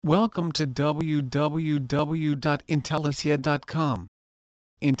Welcome to www.intellicia.com.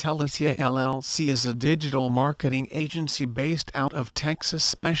 Intellicia LLC is a digital marketing agency based out of Texas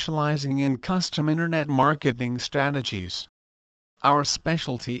specializing in custom internet marketing strategies. Our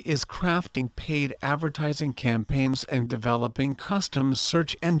specialty is crafting paid advertising campaigns and developing custom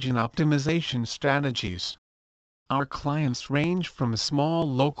search engine optimization strategies. Our clients range from small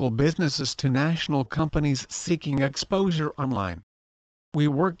local businesses to national companies seeking exposure online. We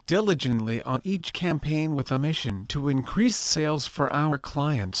work diligently on each campaign with a mission to increase sales for our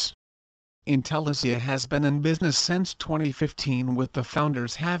clients. Intellicia has been in business since 2015, with the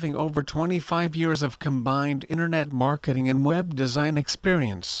founders having over 25 years of combined internet marketing and web design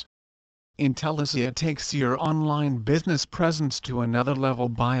experience. Intellicia takes your online business presence to another level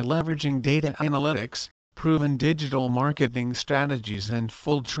by leveraging data analytics, proven digital marketing strategies, and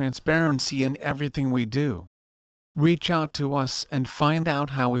full transparency in everything we do. Reach out to us and find out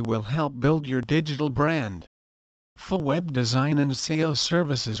how we will help build your digital brand. For web design and SEO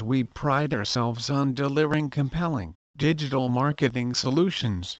services, we pride ourselves on delivering compelling digital marketing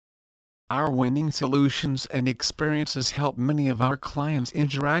solutions. Our winning solutions and experiences help many of our clients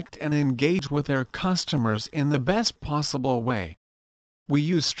interact and engage with their customers in the best possible way. We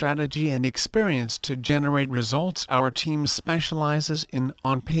use strategy and experience to generate results. Our team specializes in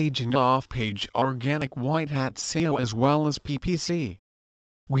on-page and off-page organic white hat SEO as well as PPC.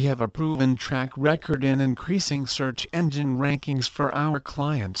 We have a proven track record in increasing search engine rankings for our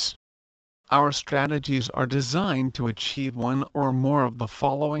clients. Our strategies are designed to achieve one or more of the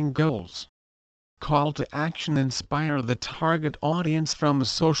following goals. Call to action: inspire the target audience from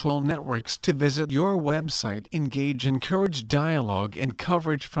social networks to visit your website. Engage, encourage dialogue and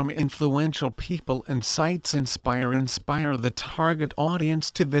coverage from influential people and sites. Inspire the target audience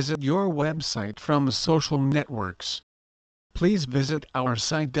to visit your website from social networks. Please visit our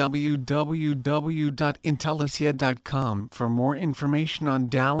site www.intellicia.com for more information on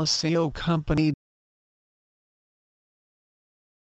Dallas SEO Company.